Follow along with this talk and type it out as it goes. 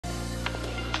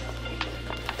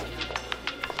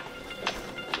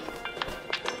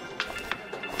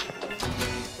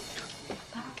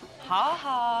Ha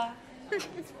ha.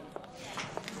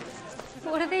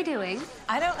 What are they doing?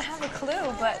 I don't have a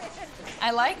clue, but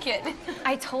I like it.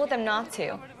 I told them not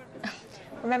to.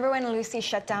 Remember when Lucy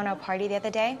shut down our party the other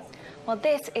day? Well,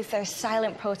 this is their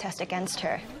silent protest against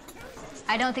her.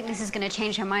 I don't think this is going to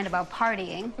change her mind about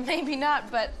partying. Maybe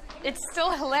not, but it's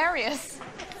still hilarious.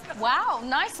 Wow,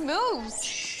 nice moves.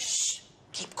 Shh.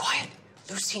 Keep quiet.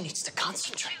 Lucy needs to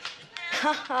concentrate.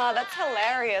 Haha, that's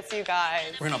hilarious, you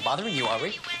guys. We're not bothering you, are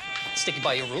we? Sticking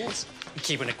by your rules.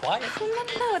 Keeping it quiet.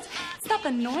 No, it's not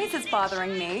the noise that's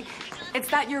bothering me. It's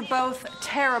that you're both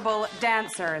terrible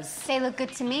dancers. They look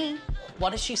good to me.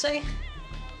 What did she say?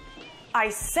 I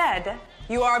said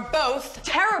you are both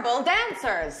terrible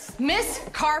dancers. Miss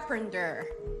Carpenter.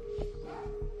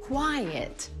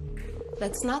 Quiet.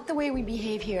 That's not the way we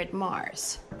behave here at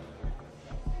M.A.R.S.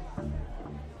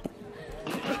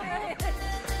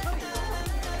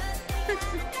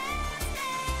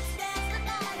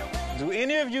 Do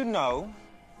any of you know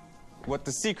what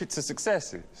the secret to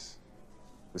success is?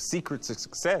 The secret to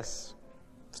success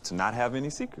is to not have any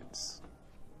secrets.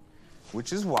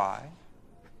 Which is why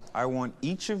I want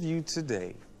each of you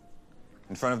today,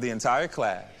 in front of the entire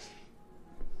class,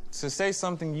 to say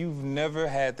something you've never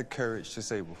had the courage to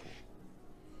say before.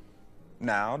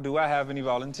 Now, do I have any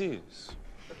volunteers?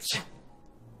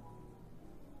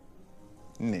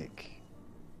 Nick.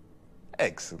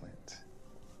 Excellent.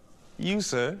 You,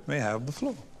 sir, may have the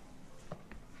floor.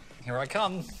 Here I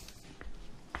come.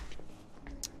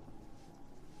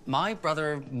 My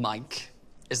brother, Mike,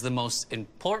 is the most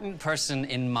important person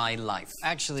in my life.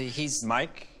 Actually, he's...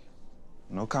 Mike,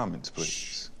 no comments,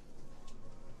 please.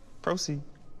 Proceed.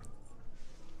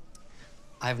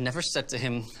 I've never said to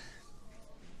him,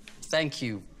 thank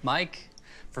you, Mike,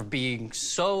 for being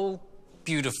so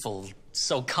beautiful,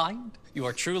 so kind. You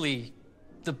are truly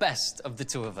the best of the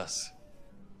two of us.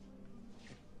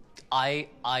 I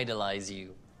idolize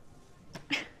you.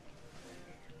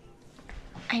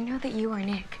 I know that you are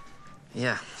Nick.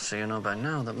 Yeah, so you know by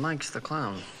now that Mike's the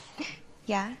clown.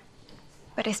 Yeah,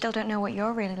 but I still don't know what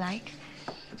you're really like.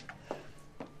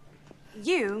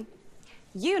 You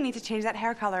need to change that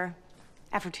hair color.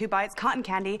 After 2 bites, cotton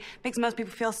candy makes most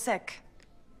people feel sick.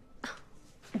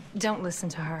 Don't listen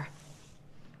to her.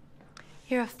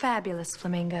 You're a fabulous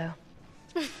flamingo.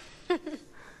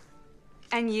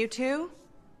 And you two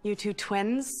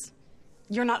twins,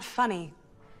 you're not funny.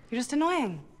 You're just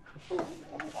annoying.